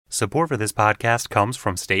Support for this podcast comes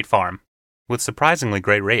from State Farm. With surprisingly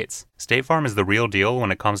great rates, State Farm is the real deal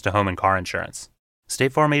when it comes to home and car insurance.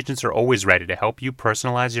 State Farm agents are always ready to help you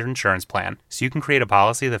personalize your insurance plan so you can create a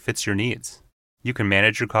policy that fits your needs. You can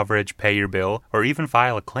manage your coverage, pay your bill, or even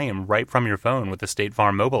file a claim right from your phone with the State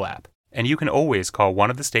Farm mobile app. And you can always call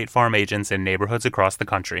one of the State Farm agents in neighborhoods across the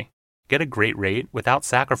country. Get a great rate without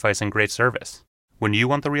sacrificing great service. When you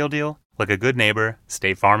want the real deal, like a good neighbor,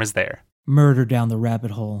 State Farm is there. Murder Down the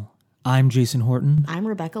Rabbit Hole. I'm Jason Horton. I'm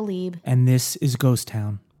Rebecca Lieb. And this is Ghost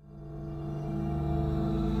Town.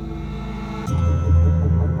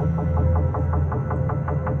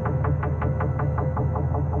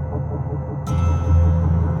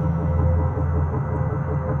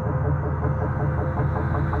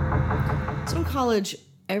 So in college,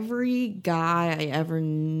 every guy I ever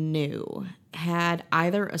knew had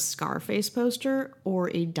either a Scarface poster or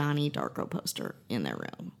a Donnie Darko poster in their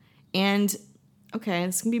room. And, okay,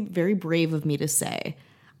 this can be very brave of me to say,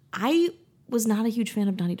 I was not a huge fan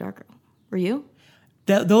of Donnie Darko. Were you?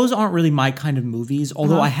 Those aren't really my kind of movies,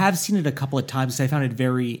 although I have seen it a couple of times. I found it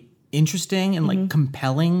very interesting and like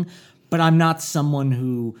compelling, but I'm not someone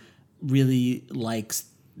who really likes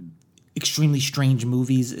extremely strange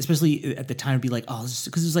movies, especially at the time. It'd be like, oh,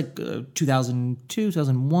 because it was like 2002,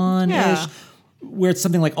 2001-ish, where it's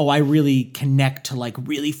something like, oh, I really connect to like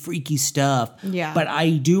really freaky stuff. Yeah. But I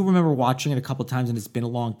do remember watching it a couple of times, and it's been a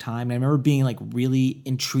long time. And I remember being like really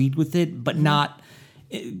intrigued with it, but not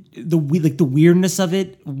the weirdness of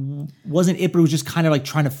it wasn't it. But it was just kind of like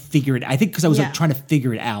trying to figure it. I think because I was like trying to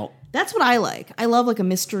figure it out. That's what I like. I love like a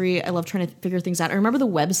mystery. I love trying to figure things out. I remember the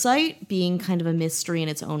website being kind of a mystery in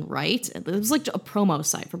its own right. It was like a promo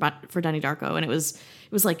site for Donnie Darko, and it was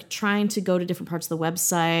like trying to go to different parts of the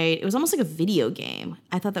website. It was almost like a video game.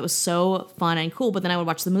 I thought that was so fun and cool. But then I would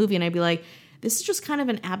watch the movie and I'd be like, this is just kind of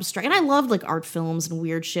an abstract. And I loved like art films and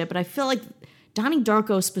weird shit, but I feel like Donnie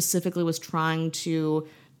Darko specifically was trying to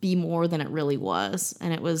be more than it really was,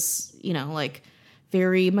 and it was, you know, like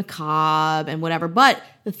very macabre and whatever. But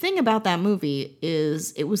the thing about that movie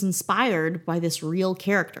is it was inspired by this real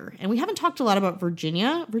character. And we haven't talked a lot about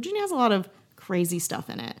Virginia. Virginia has a lot of crazy stuff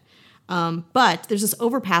in it. But there's this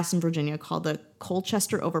overpass in Virginia called the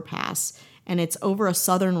Colchester Overpass, and it's over a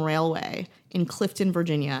southern railway in Clifton,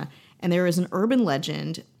 Virginia. And there is an urban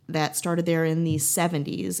legend that started there in the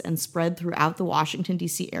 70s and spread throughout the Washington,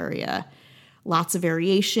 D.C. area. Lots of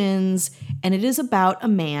variations, and it is about a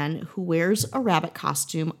man who wears a rabbit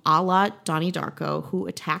costume a la Donnie Darko who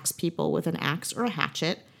attacks people with an axe or a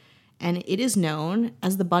hatchet, and it is known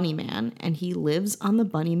as the Bunny Man, and he lives on the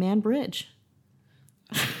Bunny Man Bridge.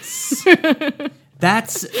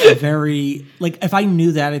 That's a very, like, if I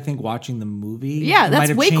knew that, I think watching the movie,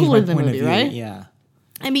 that's way cooler than the movie, right? Yeah.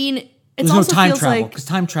 I mean, there's no time travel, because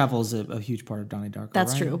time travel is a huge part of Donnie Darko.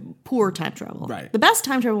 That's right? true. Poor time travel. Right. The best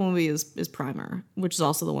time travel movie is Primer, which is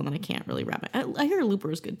also the one that I can't really wrap it. I hear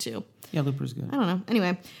Looper is good too. Yeah, Looper's good. I don't know.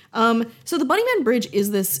 Anyway, so the Bunny Man Bridge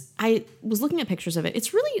is this. I was looking at pictures of it.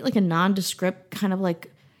 It's really like a nondescript kind of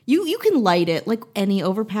like you can light it like any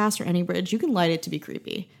overpass or any bridge. You can light it to be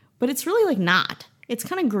creepy, but it's really like not. It's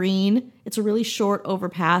kind of green. It's a really short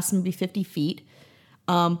overpass, maybe 50 feet.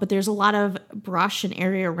 But there's a lot of brush and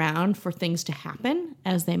area around for things to happen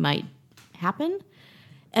as they might happen.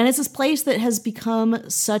 And it's this place that has become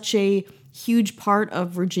such a huge part of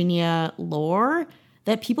Virginia lore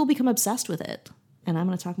that people become obsessed with it. And I'm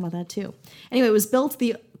going to talk about that too. Anyway,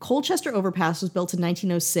 the Colchester Overpass was built in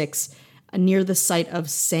 1906 near the site of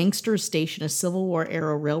Sangster Station, a Civil War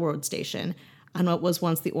era railroad station on what was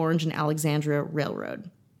once the Orange and Alexandria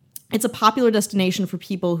Railroad. It's a popular destination for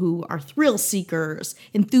people who are thrill seekers,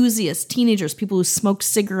 enthusiasts, teenagers, people who smoke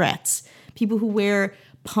cigarettes, people who wear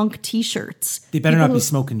punk t-shirts. They better not be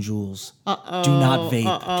smoking Juuls. Do not vape. Do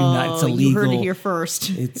not. It's illegal. You heard it here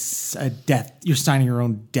first. It's a death. You're signing your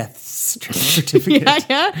own death certificate.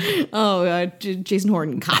 Yeah. Oh, Jason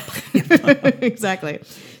Horton, cop. Exactly.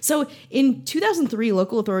 So in 2003,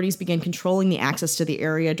 local authorities began controlling the access to the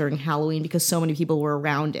area during Halloween because so many people were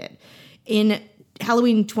around it. In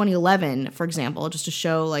Halloween 2011, for example, just to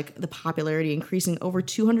show like the popularity increasing, over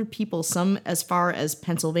 200 people, some as far as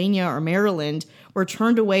Pennsylvania or Maryland, were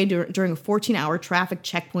turned away during a 14-hour traffic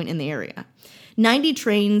checkpoint in the area. 90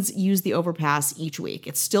 trains use the overpass each week.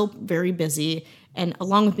 It's still very busy, and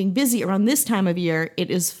along with being busy around this time of year,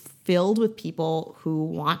 it is filled with people who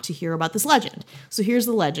want to hear about this legend. So here's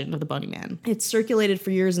the legend of the Bunny Man. It's circulated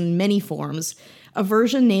for years in many forms. A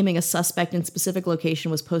version naming a suspect in specific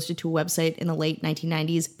location was posted to a website in the late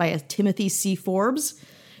 1990s by a Timothy C. Forbes.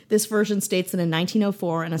 This version states that in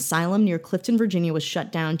 1904, an asylum near Clifton, Virginia was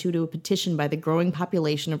shut down due to a petition by the growing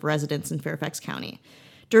population of residents in Fairfax County.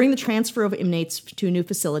 During the transfer of inmates to a new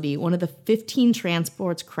facility, one of the 15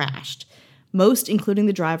 transports crashed. Most, including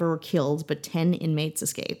the driver, were killed, but 10 inmates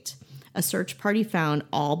escaped. A search party found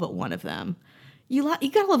all but one of them. You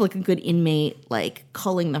gotta love like a good inmate, like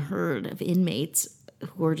culling the herd of inmates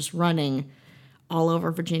who are just running all over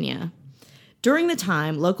Virginia. During the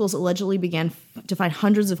time, locals allegedly began to find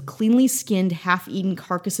hundreds of cleanly skinned, half-eaten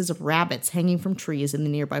carcasses of rabbits hanging from trees in the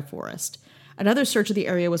nearby forest. Another search of the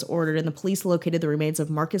area was ordered, and the police located the remains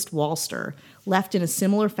of Marcus Walster, left in a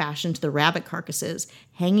similar fashion to the rabbit carcasses,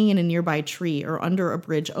 hanging in a nearby tree or under a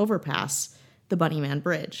bridge overpass, the Bunnyman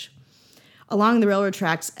Bridge. Along the railroad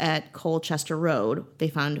tracks at Colchester Road, they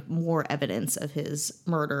found more evidence of his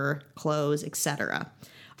murder, clothes, etc.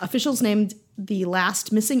 Officials named the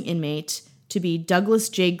last missing inmate to be Douglas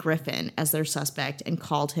J. Griffin as their suspect and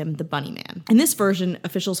called him the Bunnyman. In this version,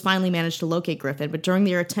 officials finally managed to locate Griffin, but during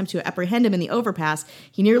their attempt to apprehend him in the overpass,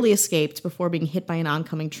 he nearly escaped before being hit by an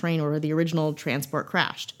oncoming train where the original transport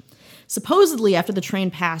crashed. Supposedly, after the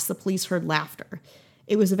train passed, the police heard laughter.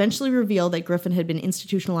 It was eventually revealed that Griffin had been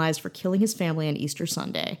institutionalized for killing his family on Easter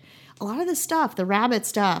Sunday. A lot of this stuff, the rabbit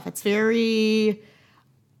stuff, it's very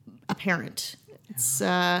apparent. It's,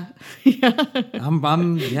 yeah. Yes.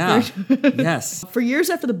 For years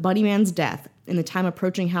after the Bunnyman's death, in the time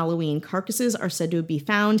approaching Halloween, carcasses are said to be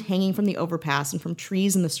found hanging from the overpass and from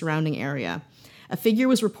trees in the surrounding area. A figure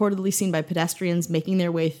was reportedly seen by pedestrians making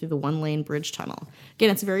their way through the one-lane bridge tunnel. Again,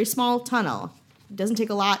 it's a very small tunnel. It doesn't take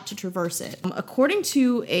a lot to traverse it. According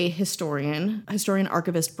to a historian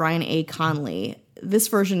archivist Brian A. Conley, this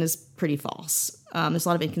version is pretty false. There's a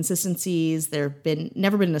lot of inconsistencies. There's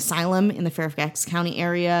never been an asylum in the Fairfax County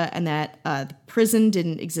area, and that the prison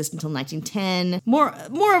didn't exist until 1910.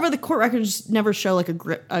 Moreover, the court records never show like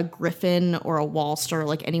a Griffin or a Walster,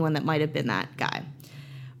 like anyone that might have been that guy.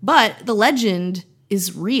 But the legend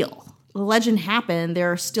is real. The legend happened.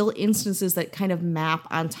 There are still instances that kind of map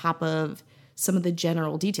on top of some of the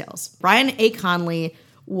general details. Brian A. Conley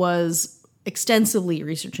was extensively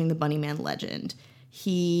researching the Bunnyman legend.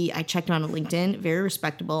 I checked him out on LinkedIn, very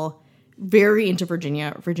respectable, very into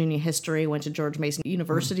Virginia history, went to George Mason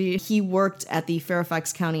University. He worked at the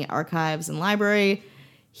Fairfax County Archives and Library.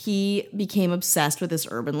 He became obsessed with this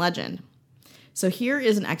urban legend. So here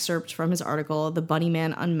is an excerpt from his article, The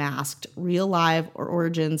Bunnyman Unmasked, Real Life or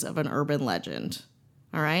Origins of an Urban Legend.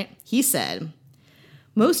 All right? He said,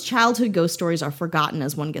 most childhood ghost stories are forgotten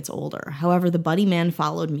as one gets older. However, the Bunnyman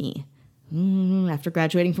followed me. After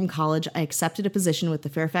graduating from college, I accepted a position with the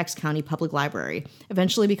Fairfax County Public Library,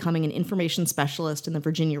 eventually becoming an information specialist in the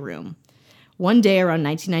Virginia Room. One day around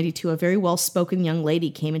 1992, a very well-spoken young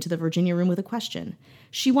lady came into the Virginia Room with a question.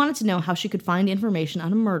 She wanted to know how she could find information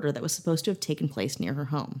on a murder that was supposed to have taken place near her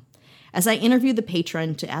home. As I interviewed the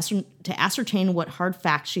patron to ascertain what hard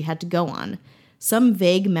facts she had to go on, some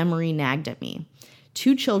vague memory nagged at me.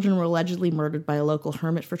 2 children were allegedly murdered by a local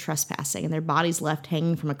hermit for trespassing, and their bodies left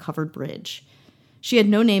hanging from a covered bridge. She had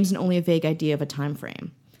no names and only a vague idea of a time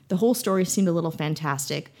frame. The whole story seemed a little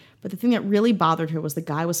fantastic, but the thing that really bothered her was the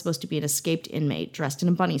guy was supposed to be an escaped inmate dressed in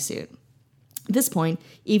a bunny suit. At this point,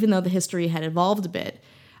 even though the history had evolved a bit,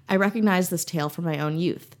 I recognized this tale from my own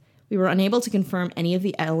youth. We were unable to confirm any of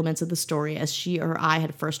the elements of the story as she or I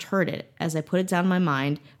had first heard it, as I put it down in my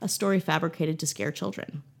mind, a story fabricated to scare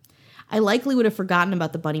children. I likely would have forgotten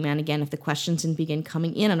about the Bunnyman again if the questions didn't begin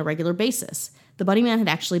coming in on a regular basis. The Bunnyman had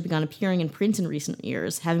actually begun appearing in print in recent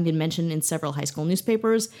years, having been mentioned in several high school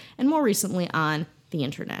newspapers, and more recently on the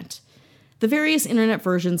internet. The various internet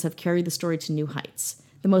versions have carried the story to new heights.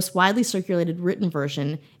 The most widely circulated written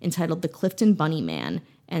version, entitled The Clifton Bunnyman,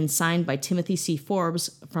 and signed by Timothy C.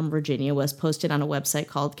 Forbes from Virginia, was posted on a website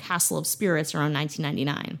called Castle of Spirits around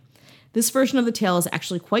 1999. This version of the tale is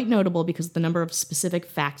actually quite notable because of the number of specific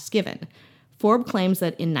facts given. Forbes claims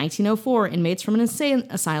that in 1904, inmates from an insane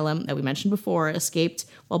asylum that we mentioned before escaped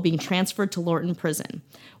while being transferred to Lorton Prison.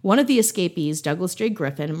 One of the escapees, Douglas J.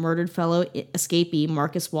 Griffin, murdered fellow escapee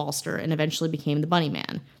Marcus Walster and eventually became the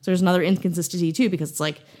Bunnyman. So there's another inconsistency too, because it's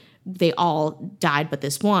like they all died but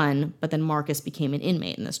this one, but then Marcus became an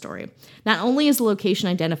inmate in the story. Not only is the location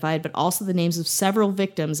identified, but also the names of several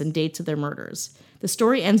victims and dates of their murders. The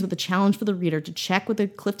story ends with a challenge for the reader to check with the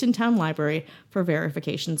Clifton Town Library for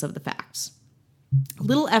verifications of the facts.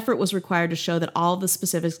 Little effort was required to show that all of the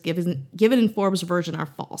specifics given in Forbes' version are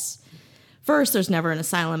false. First, there's never an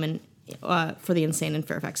asylum for the insane in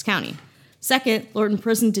Fairfax County. Second, Lorton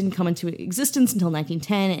Prison didn't come into existence until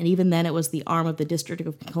 1910, and even then it was the arm of the District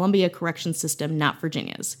of Columbia Correction System, not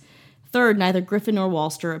Virginia's. Third, neither Griffin nor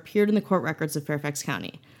Walster appeared in the court records of Fairfax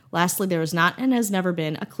County. Lastly, there is not and has never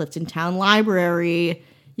been a Clifton Town Library.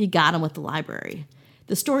 You got him with the library.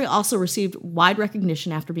 The story also received wide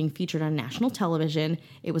recognition after being featured on national television.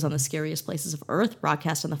 It was on the Scariest Places of Earth,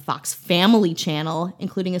 broadcast on the Fox Family Channel,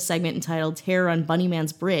 including a segment entitled Terror on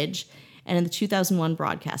Bunnyman's Bridge, and in the 2001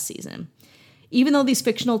 broadcast season. Even though these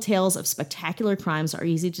fictional tales of spectacular crimes are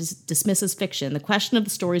easy to dismiss as fiction, the question of the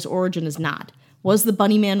story's origin is not. Was the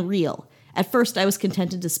Bunnyman real? At first, I was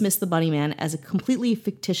content to dismiss the Bunnyman as a completely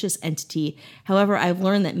fictitious entity. However, I've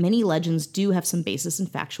learned that many legends do have some basis in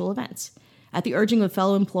factual events. At the urging of a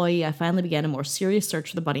fellow employee, I finally began a more serious search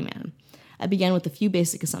for the Bunnyman. I began with a few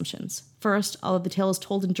basic assumptions. First, although the tale is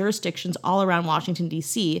told in jurisdictions all around Washington,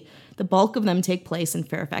 D.C., the bulk of them take place in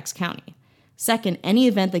Fairfax County. Second, any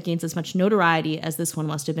event that gains as much notoriety as this one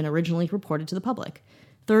must have been originally reported to the public.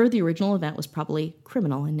 Third, the original event was probably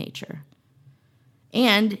criminal in nature.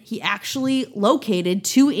 And he actually located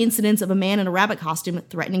 2 incidents of a man in a rabbit costume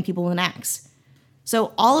threatening people with an axe.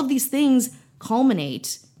 So all of these things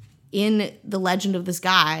culminate in the legend of this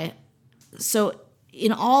guy. So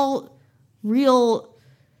in all real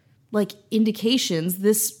indications,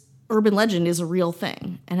 this urban legend is a real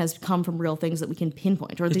thing and has come from real things that we can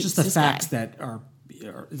pinpoint. Or it's just the facts that are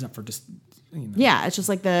is up for just. Yeah, it's just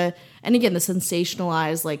and again, the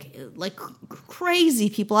sensationalized, crazy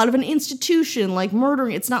people out of an institution,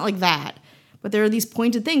 murdering. It's not like that. But there are these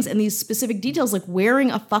pointed things and these specific details, like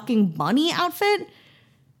wearing a fucking bunny outfit.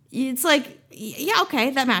 It's yeah, okay,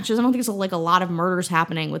 that matches. I don't think there's a lot of murders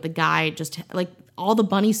happening with the guy just, all the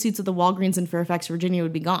bunny suits at the Walgreens in Fairfax, Virginia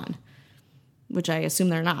would be gone. Which I assume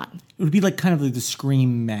they're not. It would be kind of like the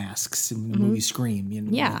Scream masks in the movie Scream.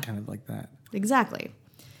 Yeah. Kind of like that. Exactly.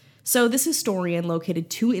 So this historian located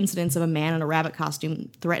 2 incidents of a man in a rabbit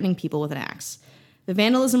costume threatening people with an axe. The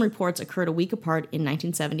vandalism reports occurred a week apart in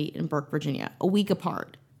 1970 in Burke, Virginia. A week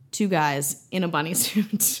apart. 2 guys in a bunny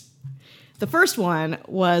suit. The first one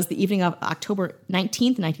was the evening of October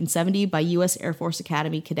 19th, 1970, by U.S. Air Force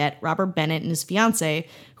Academy cadet Robert Bennett and his fiancée,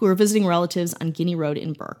 who were visiting relatives on Guinea Road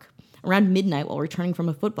in Burke. Around midnight, while returning from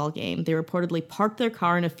a football game, they reportedly parked their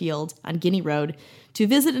car in a field on Guinea Road to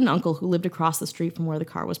visit an uncle who lived across the street from where the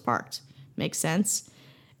car was parked. Makes sense?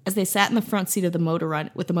 As they sat in the front seat of the motor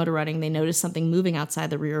running, they noticed something moving outside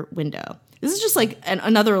the rear window. This is just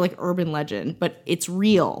another urban legend, but it's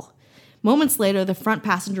real. Moments later, the front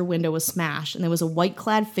passenger window was smashed, and there was a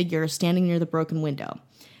white-clad figure standing near the broken window.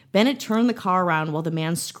 Bennett turned the car around while the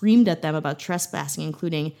man screamed at them about trespassing,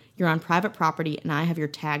 including, "You're on private property and I have your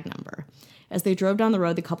tag number." As they drove down the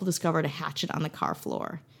road, the couple discovered a hatchet on the car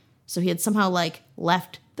floor. So he had somehow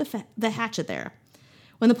left the hatchet there.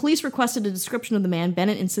 When the police requested a description of the man,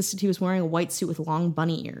 Bennett insisted he was wearing a white suit with long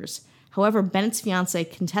bunny ears. However, Bennett's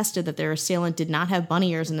fiancée contested that their assailant did not have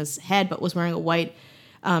bunny ears in his head, but was wearing a white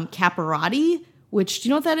caparati, which, do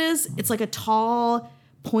you know what that is? It's a tall,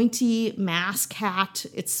 pointy mask hat.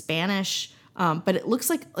 It's Spanish, but it looks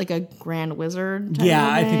like a grand wizard type Yeah,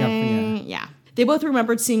 of I think thing. Yeah. They both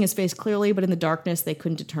remembered seeing his face clearly, but in the darkness, they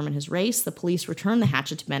couldn't determine his race. The police returned the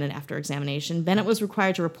hatchet to Bennett after examination. Bennett was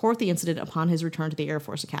required to report the incident upon his return to the Air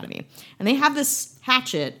Force Academy. And they have this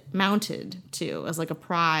hatchet mounted, too, as a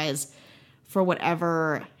prize for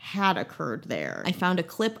whatever had occurred there. I found a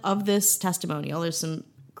clip of this testimonial. There's some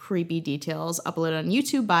creepy details uploaded on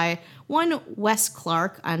YouTube by one Wes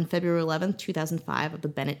Clark on February 11th, 2005 of the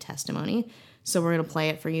Bennett testimony. So we're going to play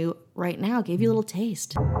it for you right now. Give you a little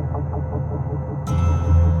taste.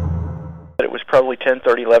 It was probably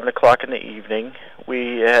 10:30, 11 o'clock in the evening.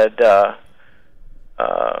 We had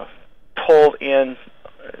pulled in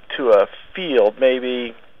to a field,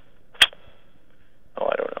 maybe,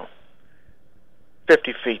 I don't know,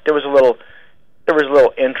 50 feet. There was a little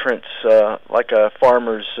entrance, like a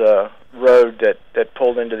farmer's road that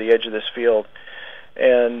pulled into the edge of this field,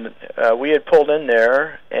 and we had pulled in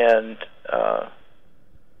there, and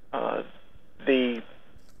the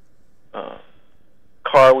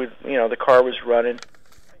car was running.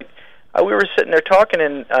 We were sitting there talking,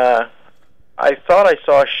 and I thought I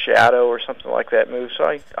saw a shadow or something like that move, so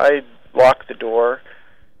I locked the door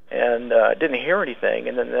and didn't hear anything,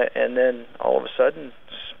 and then all of a sudden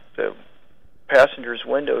the passenger's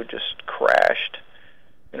window just crashed.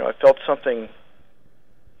 I felt something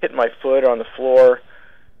hit my foot on the floor.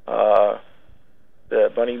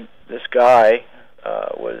 This guy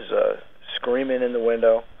was screaming in the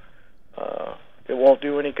window. It won't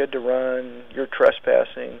do any good to run. You're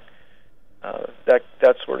trespassing.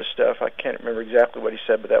 That sort of stuff. I can't remember exactly what he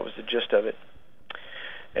said, but that was the gist of it.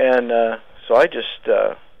 And so I just,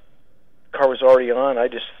 car was already on. I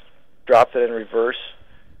just dropped it in reverse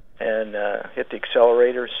and hit the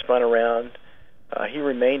accelerator, spun around. He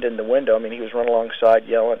remained in the window. He was running alongside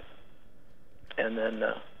yelling. And then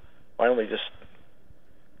finally just,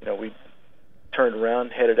 we turned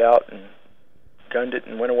around, headed out, and gunned it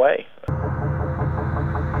and went away.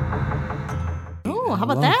 Oh, how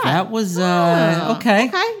about Well, that? That was okay.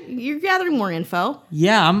 Okay, you're gathering more info.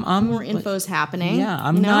 Yeah, I'm More info's happening. Yeah,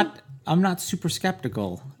 I'm you know? not super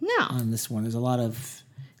skeptical No. on this one. There's a lot of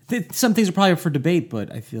some things are probably up for debate,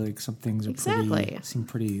 but I feel like some things are seem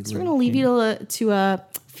pretty. So we're gonna leave you to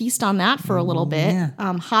feast on that for a little bit. yeah.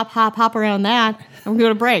 Hop around that, and we're gonna go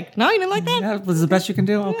to break. No, you didn't like that? That was the best you can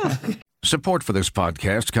do. Okay. Support for this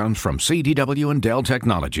podcast comes from CDW and Dell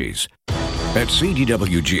Technologies. At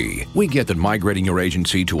CDWG, we get that migrating your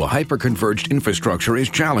agency to a hyper-converged infrastructure is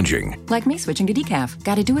challenging. Like me switching to decaf.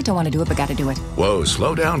 Gotta do it, don't want to do it, but gotta do it. Whoa,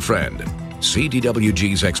 slow down, friend.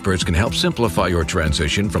 CDWG's experts can help simplify your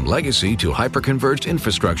transition from legacy to hyper-converged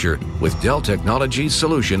infrastructure with Dell Technologies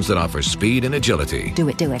solutions that offer speed and agility. Do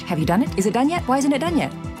it, do it. Have you done it? Is it done yet? Why isn't it done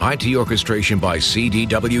yet? IT orchestration by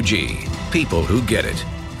CDWG. People who get it.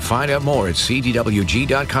 Find out more at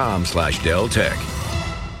cdwg.com/Dell Tech.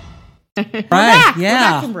 Right? We're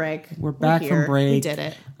Yeah. back from break. We're back here. from break. We did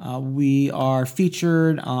it. We are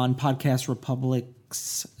featured on Podcast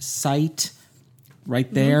Republic's site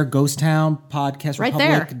right there, Ghost Town,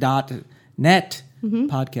 podcastrepublic.net,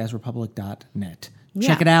 podcastrepublic.net.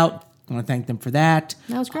 Check Yeah. it out. I want to thank them for that.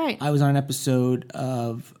 That was great. I was on an episode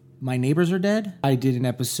of My Neighbors Are Dead. I did an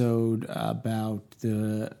episode about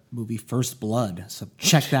the movie First Blood, so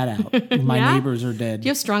check that out. My Yeah? Neighbors Are Dead. Do you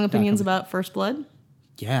have strong opinions about First Blood?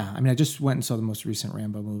 Yeah, I mean, I just went and saw the most recent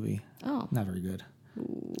Rambo movie. Oh. Not very good.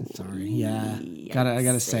 Sorry. Yeah. I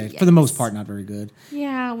gotta say, for the most part, not very good.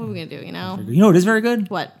 Yeah, what are we gonna do, you know? You know what is very good?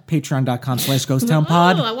 What?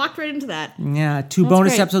 Patreon.com/GhostTownPod. Oh, I walked right into that. Yeah, 2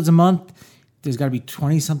 bonus great. episodes a month. There's got to be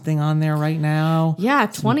 20-something on there right now. Yeah,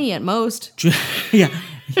 20 at most. Yeah.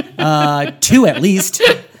 2 at least,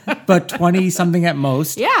 but 20-something at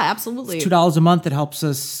most. Yeah, absolutely. $2 a month. It helps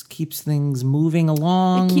us, keeps things moving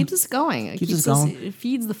along. It keeps us going. It Keeps us going. It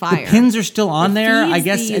feeds the fire. The pins are still on there, I Feeds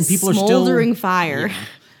guess, the and people are still... smoldering fire.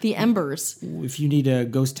 The embers. If you need a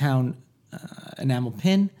Ghost Town enamel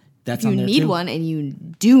pin, that's You on there need too. one, and you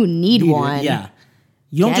do need one. Yeah.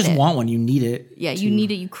 You don't Get just it. want one, you need it. Yeah, you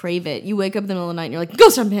need it. You crave it. You wake up in the middle of the night and you're like,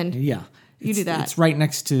 Ghost Town pin. Yeah. You do that. It's right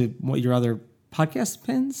next to what your other podcast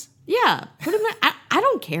pins. Yeah. Put 'em in- I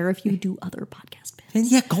don't care if you do other podcast pins.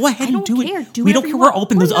 And yeah, go ahead I and don't do care. it. Do we don't whatever care. you We're want.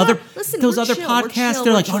 open. We're Those not- other listen, those we're other chill, we're podcasts, chill,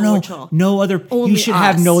 they're we're like, chill, oh no, we're chill. no other. Only you should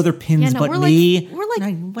have us. no other pins Yeah, no, but we're me. Like, we're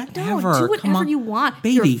like, whatever. No, do Come whatever on. you want.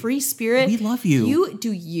 Baby. You're a free spirit. We love you. You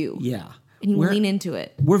do you. Yeah. And you We're- lean into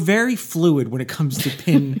it. We're very fluid when it comes to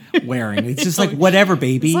pin wearing. It's just like whatever,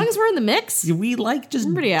 baby. As long as we're in the mix. We like just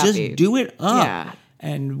I'm pretty happy. just do it up. Yeah.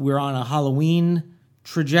 And we're on a Halloween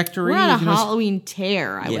trajectory. We're on a you know, Halloween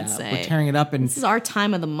tear, I would say. we're tearing it up. And This is our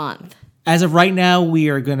time of the month. as of right now, we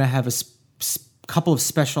are going to have a couple of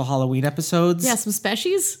special Halloween episodes. Yeah, some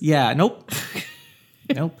species. Yeah. Nope.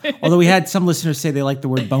 Nope. Although we had some listeners say they like the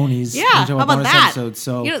word bonies. Yeah, when we talk how about bonus that? Episodes,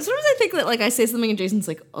 so You know, sometimes I think that like I say something and Jason's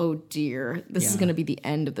like, "Oh dear, this is Yeah. going to be the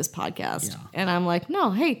end of this podcast," Yeah. and I'm like,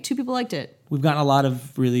 "No, hey, 2 people liked it." we've gotten a lot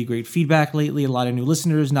of really great feedback lately. A lot of new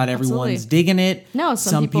listeners. Not everyone's Absolutely. digging it. No,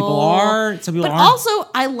 some people are. Some people but aren't. also,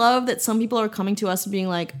 I love that some people are coming to us and being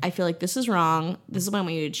like, "I feel like this is wrong. This is what I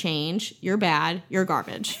want you to change. You're bad. You're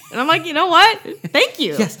garbage." And I'm like, you know what? Thank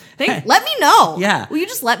you. Yes. Let me know. Yeah. Will you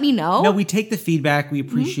just let me know? No, we take the feedback. We Mm-hmm.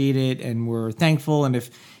 appreciate it, and we're thankful. And if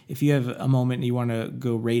you have a moment and you want to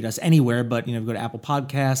go rate us anywhere, but go to Apple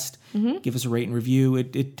Podcast, Mm-hmm. give us a rate and review.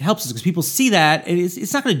 It helps us because people see that.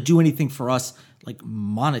 It's not going to do anything for us like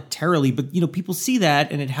monetarily, but people see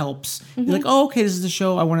that and it helps. You're like, oh, okay, this is the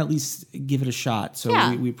show. I want to at least give it a shot. So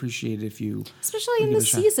Mm-hmm. Yeah. we appreciate it if you, Especially in give this it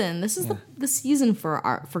a shot. season. This is the season for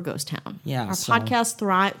Ghost Town. Yeah, Our so-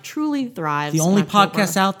 podcast truly thrives. the in only October.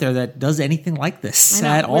 podcast out there that does anything like this I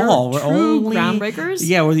know. at We're all. true only groundbreakers.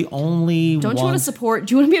 Yeah, we're the only. Don't you want to support?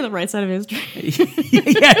 Do you want to be on the right side of history?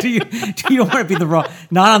 Yeah, do you want to be the wrong?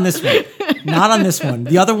 Not on this one. Not on this one.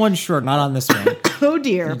 The other one, sure. Not on this one. Oh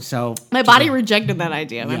dear. So My body rejected that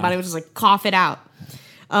idea. My Yeah. body was just like, cough it out.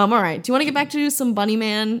 All right. Do you want to get back to some Bunny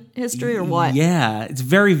Man history or what? yeah, it's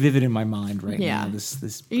very vivid in my mind right Yeah. now. This Are you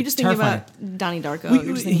just it's thinking terrifying. about Donnie Darko?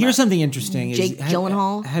 You're just thinking Here's about- something interesting. Jake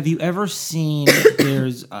Gyllenhaal? Have you ever seen?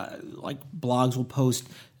 There's like blogs will post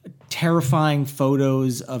terrifying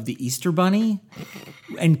photos of the Easter Bunny,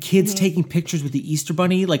 and kids taking pictures with the Easter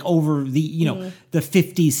Bunny, like over the the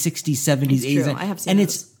 50s, 60s, 70s, It's 80s, true. I have seen and those.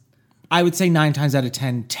 it's I would say 9 times out of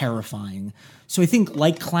 10 terrifying. So I think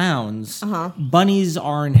like clowns, Uh-huh. bunnies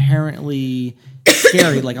are inherently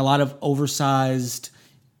scary, like a lot of oversized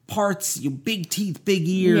parts, your big teeth, big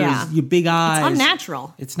ears, Yeah. your big eyes. It's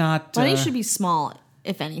unnatural. It's not. Bunnies should be small,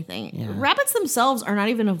 if anything. Rabbits themselves are not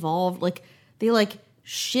even evolved. Like, They like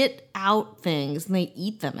shit out things and they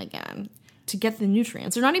eat them again to get the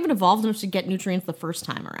nutrients. They're not even evolved enough to get nutrients the first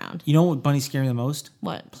time around. You know what bunnies scare me the most?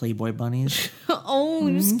 What? Playboy bunnies. Oh,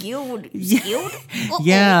 you're scared. You scared?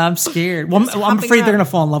 Yeah, I'm scared. Well, I'm afraid they're going to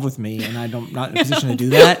fall in love with me, and I'm not in a position to do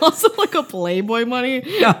that. Also, like a Playboy bunny.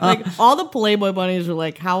 Like all the Playboy bunnies are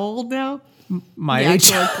like, how old now? My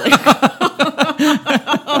age.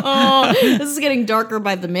 Oh, this is getting darker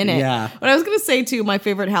by the minute. Yeah. What I was going to say, too, my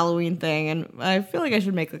favorite Halloween thing, and I feel like I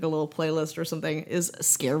should make like a little playlist or something, is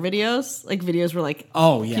scare videos. Like videos where like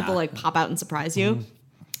people like pop out and surprise you.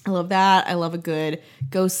 I love that. I love a good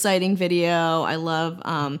ghost sighting video. I love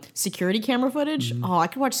security camera footage. Oh, I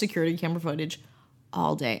could watch security camera footage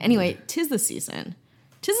all day. Anyway, 'tis the season.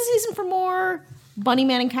 'Tis the season for more Bunny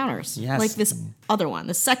Man encounters. Yes. Like this other one,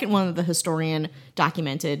 the second one that the historian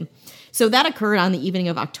documented. So that occurred on the evening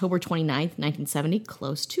of October 29th, 1970,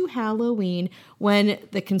 close to Halloween, when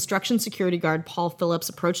the construction security guard Paul Phillips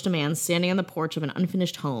approached a man standing on the porch of an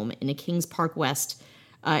unfinished home in a Kings Park West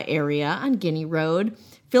area on Guinea Road.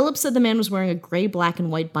 Phillips said the man was wearing a gray, black,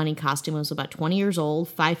 and white bunny costume. He was about 20 years old,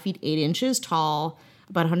 5 feet 8 inches tall,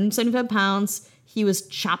 about 175 pounds. He was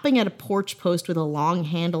chopping at a porch post with a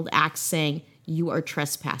long-handled axe, saying, "You are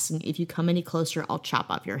trespassing. If you come any closer, I'll chop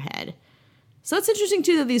off your head." So it's interesting,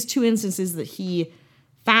 too, that these two instances that he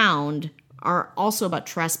found are also about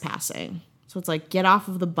trespassing. So it's like, get off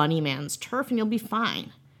of the bunny man's turf and you'll be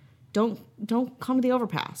fine. Don't come to the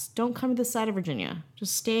overpass. Don't come to this side of Virginia.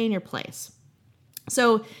 Just stay in your place.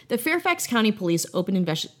 So the Fairfax County Police opened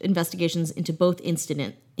investigations into both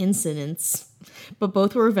incidents, but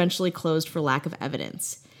both were eventually closed for lack of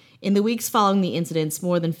evidence. In the weeks following the incidents,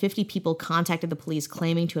 more than 50 people contacted the police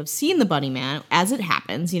claiming to have seen the bunny man. As it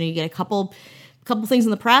happens, you get a couple things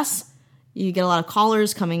in the press. You get a lot of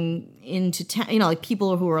callers coming into town, like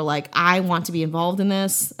people who are like, I want to be involved in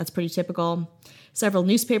this. That's pretty typical. Several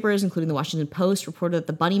newspapers, including the Washington Post, reported that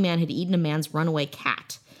the bunny man had eaten a man's runaway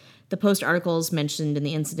cat. The Post articles mentioned in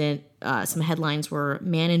the incident, some headlines were,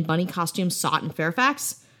 "Man in bunny costume sought in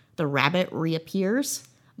Fairfax," "The rabbit reappears,"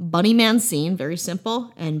 "Bunny man seen," very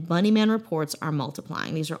simple, and "Bunny man reports are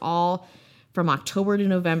multiplying." These are all from October to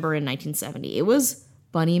November in 1970. It was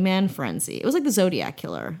Bunny man frenzy. It was like the Zodiac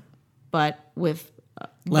Killer, but with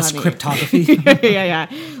less bunny. cryptography. yeah.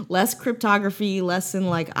 Less cryptography, less in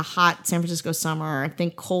like a hot San Francisco summer. I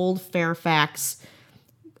think cold Fairfax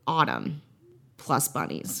autumn. Plus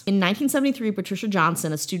bunnies. In 1973, Patricia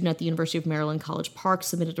Johnson, a student at the University of Maryland College Park,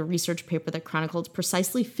 submitted a research paper that chronicled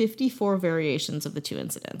precisely 54 variations of the two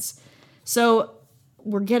incidents. So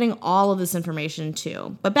we're getting all of this information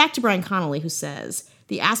too. But back to Brian Connolly, who says,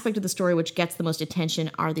 the aspect of the story which gets the most attention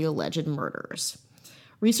are the alleged murders.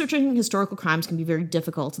 Researching historical crimes can be very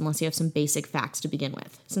difficult unless you have some basic facts to begin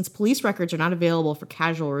with. Since police records are not available for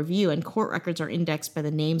casual review and court records are indexed by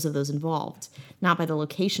the names of those involved, not by the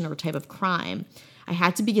location or type of crime, I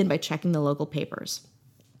had to begin by checking the local papers.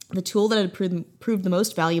 The tool that had proved the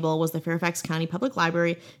most valuable was the Fairfax County Public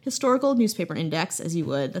Library Historical Newspaper Index, as you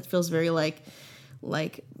would. That feels very like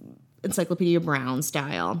Encyclopedia Brown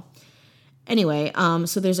style. Anyway,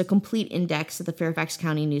 so there's a complete index of the Fairfax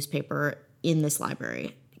County newspaper in this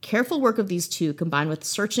library. Careful work of these two, combined with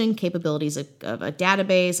searching capabilities of a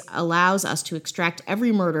database, allows us to extract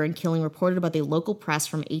every murder and killing reported about the local press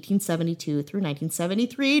from 1872 through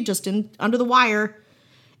 1973, just under the wire.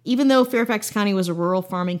 Even though Fairfax County was a rural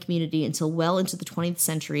farming community until well into the 20th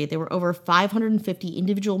century, there were over 550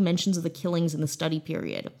 individual mentions of the killings in the study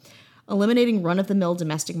period. Eliminating run-of-the-mill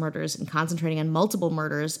domestic murders and concentrating on multiple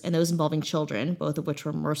murders and those involving children, both of which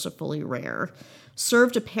were mercifully rare,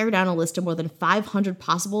 served to pare down a list of more than 500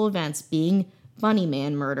 possible events being Bunny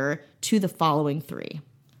Man murder to the following three.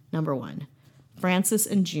 Number 1, Francis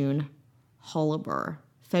and June Holliber,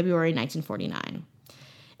 February 1949.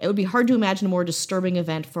 It would be hard to imagine a more disturbing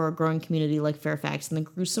event for a growing community like Fairfax than the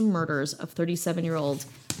gruesome murders of 37-year-old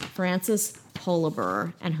Frances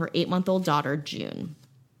Holliber and her 8-month-old daughter, June.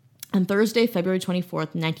 On Thursday, February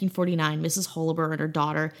 24th, 1949, Mrs. Holliber and her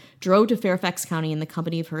daughter drove to Fairfax County in the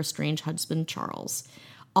company of her estranged husband, Charles.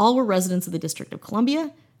 All were residents of the District of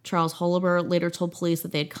Columbia. Charles Holliber later told police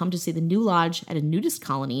that they had come to see the new lodge at a nudist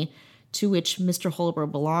colony to which Mr. Holliber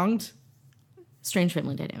belonged. Strange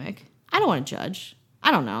family dynamic. I don't want to judge. I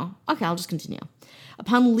don't know. Okay, I'll just continue.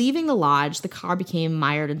 Upon leaving the lodge, the car became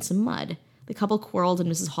mired in some mud. The couple quarreled and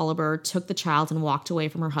Mrs. Holliber took the child and walked away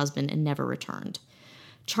from her husband and never returned.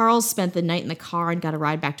 Charles spent the night in the car and got a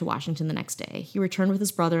ride back to Washington the next day. He returned with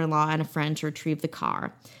his brother-in-law and a friend to retrieve the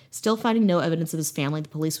car. Still finding no evidence of his family, the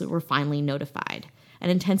police were finally notified.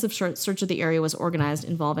 An intensive search of the area was organized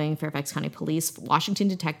involving Fairfax County Police, Washington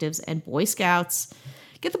detectives, and Boy Scouts.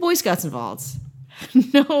 Get the Boy Scouts involved.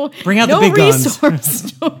 No, Bring out no the big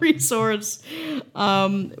resource, no resource.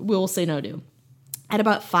 We'll say no to. At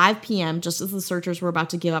about 5 p.m., just as the searchers were about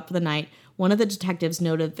to give up for the night, one of the detectives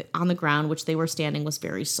noted that on the ground which they were standing was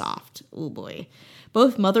very soft. Oh boy.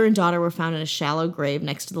 Both mother and daughter were found in a shallow grave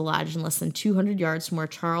next to the lodge in less than 200 yards from where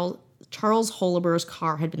Charles Holaber's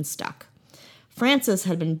car had been stuck. Frances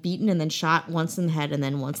had been beaten and then shot once in the head and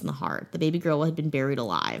then once in the heart. The baby girl had been buried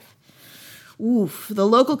alive. Oof. The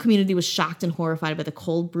local community was shocked and horrified by the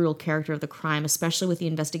cold, brutal character of the crime, especially with the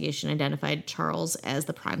investigation identified Charles as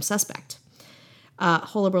the prime suspect.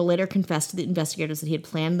 Holaber later confessed to the investigators that he had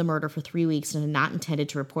planned the murder for 3 weeks and had not intended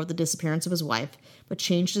to report the disappearance of his wife, but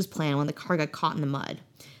changed his plan when the car got caught in the mud.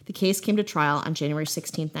 The case came to trial on January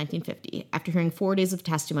 16, 1950. After hearing 4 days of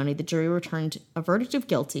testimony, the jury returned a verdict of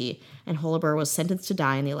guilty, and Holaber was sentenced to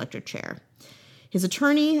die in the electric chair. His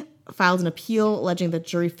attorney filed an appeal alleging that the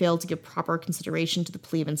jury failed to give proper consideration to the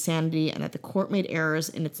plea of insanity and that the court made errors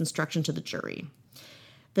in its instruction to the jury.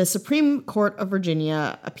 The Supreme Court of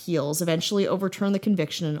Virginia Appeals eventually overturned the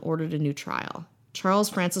conviction and ordered a new trial. Charles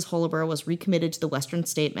Francis Holaber was recommitted to the Western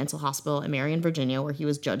State Mental Hospital in Marion, Virginia, where he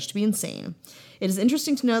was judged to be insane. It is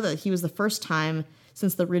interesting to know that he was the first time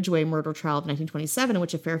since the Ridgway murder trial of 1927 in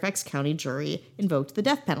which a Fairfax County jury invoked the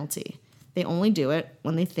death penalty. They only do it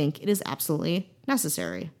when they think it is absolutely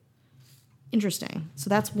necessary. Interesting. So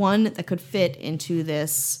that's one that could fit into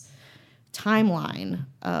this timeline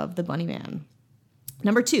of the Bunny Man.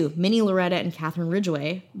 Number 2, Minnie Loretta and Catherine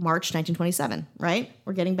Ridgway, March 1927, right?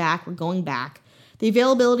 We're going back. The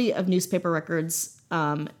availability of newspaper records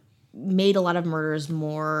made a lot of murders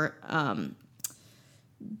more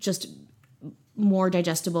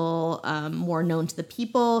digestible, more known to the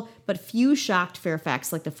people, but few shocked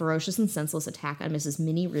Fairfax like the ferocious and senseless attack on Mrs.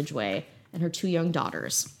 Minnie Ridgway and her 2 young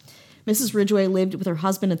daughters. Mrs. Ridgway lived with her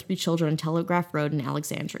husband and 3 children on Telegraph Road in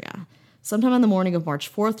Alexandria. Sometime on the morning of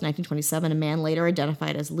March 4th, 1927, a man later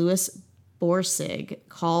identified as Louis Borsig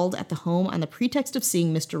called at the home on the pretext of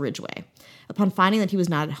seeing Mr. Ridgway. Upon finding that he was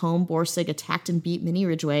not at home, Borsig attacked and beat Minnie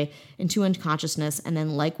Ridgway into unconsciousness and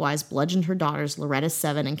then likewise bludgeoned her daughters, Loretta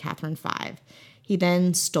 7 and Catherine 5. He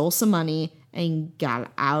then stole some money and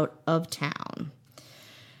got out of town.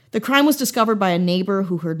 The crime was discovered by a neighbor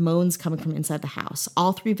who heard moans coming from inside the house.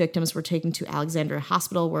 All 3 victims were taken to Alexandria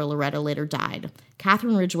Hospital, where Loretta later died.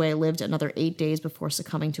 Catherine Ridgway lived another 8 days before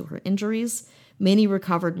succumbing to her injuries. Minnie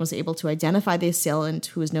recovered and was able to identify the assailant,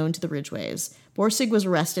 who was known to the Ridgways. Borsig was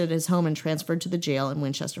arrested at his home and transferred to the jail in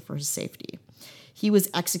Winchester for his safety. He was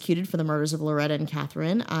executed for the murders of Loretta and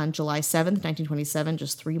Catherine on July 7th, 1927,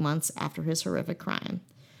 just 3 months after his horrific crime.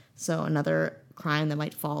 So another crime that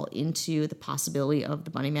might fall into the possibility of the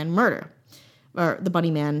Bunny Man murder, or the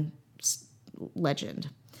Bunny Man legend.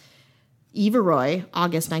 Eva Roy,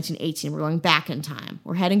 August 1918. We're going back in time.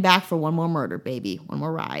 We're heading back for one more murder, baby. One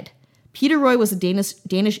more ride. Peter Roy was a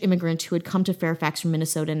Danish immigrant who had come to Fairfax from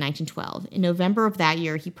Minnesota in 1912. In November of that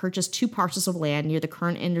year, he purchased 2 parcels of land near the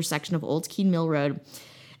current intersection of Old Keene Mill Road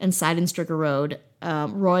and Seidenstricker Road.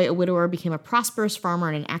 Roy, a widower, became a prosperous farmer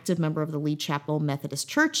and an active member of the Lee Chapel Methodist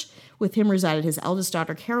Church. With him resided his eldest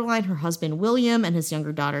daughter, Caroline, her husband, William, and his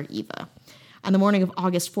younger daughter, Eva. On the morning of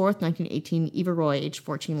August 4th, 1918, Eva Roy, age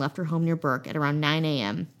 14, left her home near Burke at around 9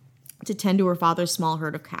 a.m. to tend to her father's small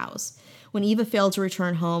herd of cows. When Eva failed to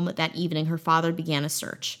return home that evening, her father began a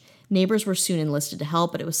search. Neighbors were soon enlisted to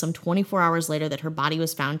help, but it was some 24 hours later that her body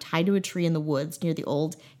was found tied to a tree in the woods near the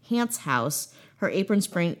old Hance house, her apron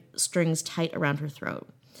strings tight around her throat.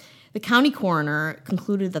 The county coroner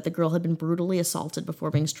concluded that the girl had been brutally assaulted before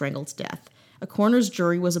being strangled to death. A coroner's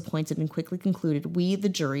jury was appointed and quickly concluded, "We, the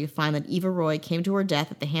jury, find that Eva Roy came to her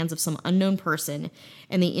death at the hands of some unknown person,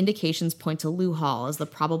 and the indications point to Lou Hall as the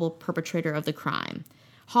probable perpetrator of the crime."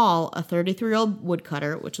 Hall, a 33-year-old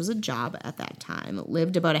woodcutter, which was a job at that time,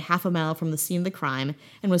 lived about a half a mile from the scene of the crime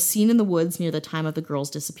and was seen in the woods near the time of the girl's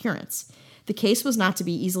disappearance. The case was not to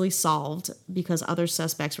be easily solved because other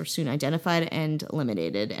suspects were soon identified and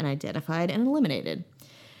eliminated.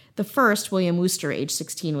 The first, William Wooster, age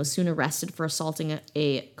 16, was soon arrested for assaulting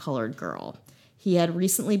a colored girl. He had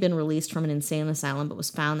recently been released from an insane asylum but was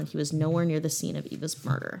found that he was nowhere near the scene of Eva's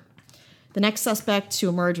murder. The next suspect to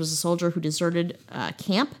emerge was a soldier who deserted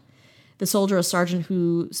camp. The soldier, a sergeant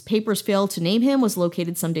whose papers failed to name him, was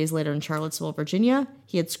located some days later in Charlottesville, Virginia.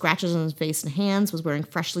 He had scratches on his face and hands, was wearing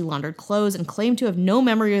freshly laundered clothes, and claimed to have no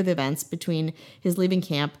memory of the events between his leaving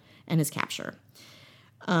camp and his capture.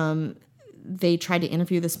 They tried to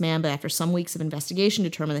interview this man, but after some weeks of investigation,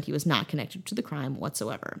 determined that he was not connected to the crime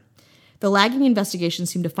whatsoever. The lagging investigation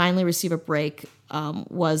seemed to finally receive a break,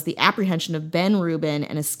 was the apprehension of Ben Rubin,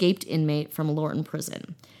 an escaped inmate from Lorton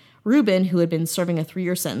Prison. Rubin, who had been serving a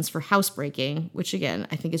 3-year sentence for housebreaking, which again,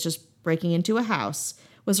 I think is just breaking into a house,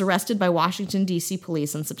 was arrested by Washington, D.C.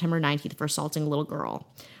 police on September 19th for assaulting a little girl.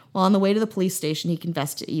 While on the way to the police station, he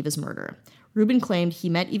confessed to Eva's murder. Rubin claimed he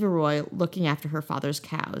met Eva Roy looking after her father's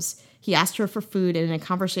cows. He asked her for food, and in a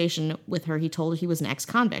conversation with her, he told her he was an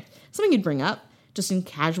ex-convict, something he'd bring up, just in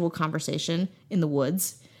casual conversation in the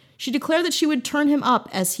woods. She declared that she would turn him up,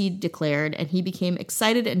 as he declared, and he became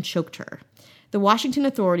excited and choked her. The Washington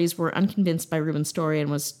authorities were unconvinced by Rubin's story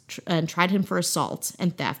and tried him for assault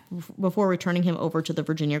and theft before returning him over to the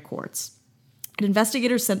Virginia courts. An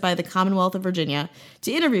investigator sent by the Commonwealth of Virginia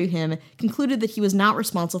to interview him concluded that he was not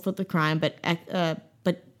responsible for the crime, but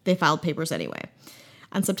they filed papers anyway.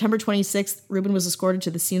 On September 26th, Rubin was escorted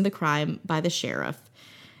to the scene of the crime by the sheriff.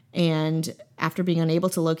 And after being unable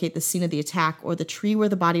to locate the scene of the attack or the tree where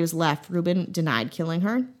the body was left, Rubin denied killing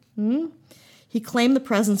her. He claimed the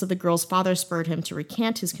presence of the girl's father spurred him to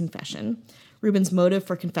recant his confession. Rubin's motive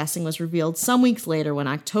for confessing was revealed some weeks later when,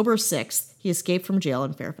 October 6th, he escaped from jail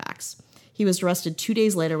in Fairfax. He was arrested 2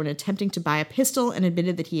 days later when attempting to buy a pistol and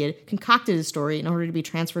admitted that he had concocted his story in order to be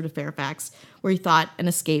transferred to Fairfax, where he thought an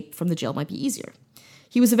escape from the jail might be easier.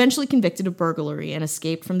 He was eventually convicted of burglary and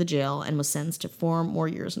escaped from the jail and was sentenced to 4 more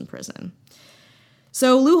years in prison.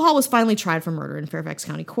 So Lou Hall was finally tried for murder in Fairfax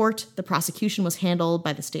County Court. The prosecution was handled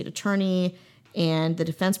by the state attorney, and the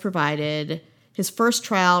defense provided. His first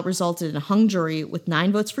trial resulted in a hung jury with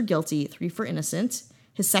 9 votes for guilty, 3 for innocent.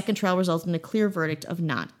 His second trial resulted in a clear verdict of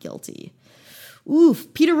not guilty.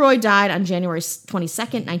 Peter Roy died on January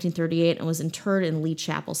 22nd, 1938, and was interred in Lee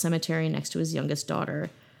Chapel Cemetery next to his youngest daughter.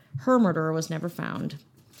 Her murderer was never found.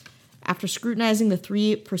 After scrutinizing the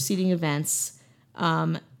 3 preceding events,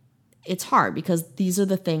 it's hard because these are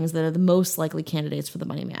the things that are the most likely candidates for the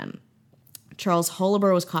Money Man. Charles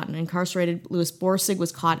Holabird was caught and incarcerated. Louis Borsig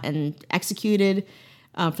was caught and executed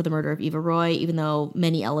for the murder of Eva Roy, even though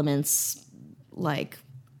many elements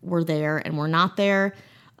were there and were not there.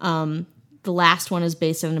 The last one is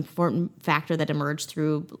based on an important factor that emerged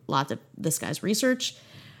through lots of this guy's research.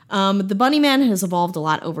 The Bunny Man has evolved a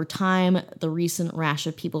lot over time. The recent rash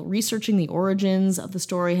of people researching the origins of the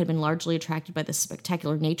story had been largely attracted by the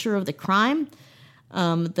spectacular nature of the crime.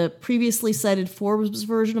 The previously cited Forbes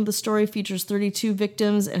version of the story features 32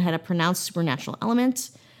 victims and had a pronounced supernatural element.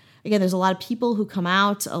 Again, there's a lot of people who come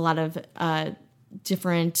out, a lot of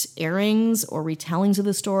different airings or retellings of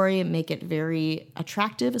the story make it very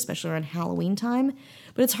attractive, especially around Halloween time.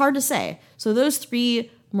 But it's hard to say. So those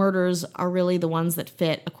 3 murders are really the ones that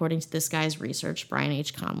fit, according to this guy's research, Brian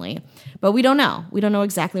H. Conley. But we don't know. We don't know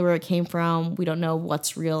exactly where it came from. We don't know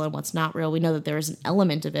what's real and what's not real. We know that there is an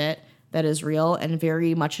element of it that is real and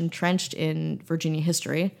very much entrenched in Virginia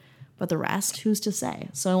history. But the rest, who's to say?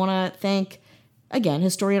 So I want to thank, again,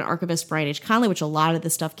 historian archivist Brian H. Conley, which a lot of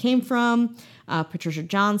this stuff came from, Patricia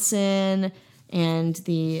Johnson, and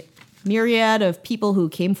the myriad of people who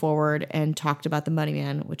came forward and talked about the Money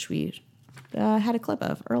Man, which we had a clip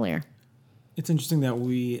of earlier. It's interesting that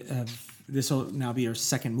we have, this will now be our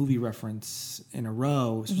second movie reference in a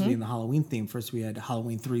row, especially in the Halloween theme. First, we had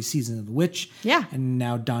Halloween 3, Season of the Witch. Yeah. And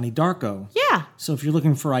now Donnie Darko. Yeah. So if you're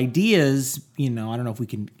looking for ideas, I don't know if we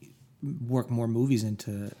can work more movies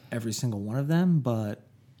into every single one of them, but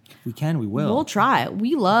if we can, we will. We'll try.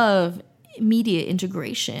 We love media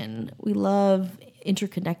integration. We love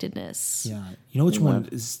interconnectedness. Yeah. You know which one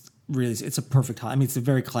is really, it's a perfect, it's a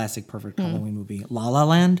very classic perfect Halloween movie. La La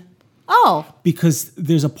Land. Oh. Because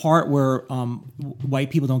there's a part where white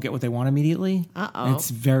people don't get what they want immediately. Uh-oh. It's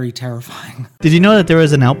very terrifying. Did you know that there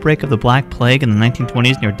was an outbreak of the Black Plague in the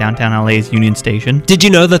 1920s near downtown LA's Union Station? Did you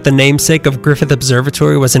know that the namesake of Griffith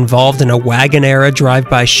Observatory was involved in a wagon-era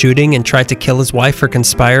drive-by shooting and tried to kill his wife for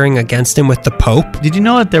conspiring against him with the Pope? Did you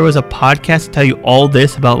know that there was a podcast to tell you all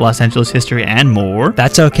this about Los Angeles history and more?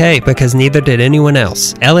 That's okay, because neither did anyone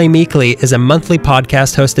else. LA Meekly is a monthly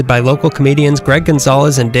podcast hosted by local comedians Greg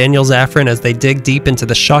Gonzalez and Daniel Zaffron as they dig deep into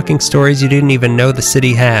the shocking stories you didn't even know the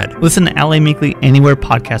city had. Listen to LA Meekly anywhere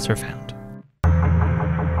podcasts are found.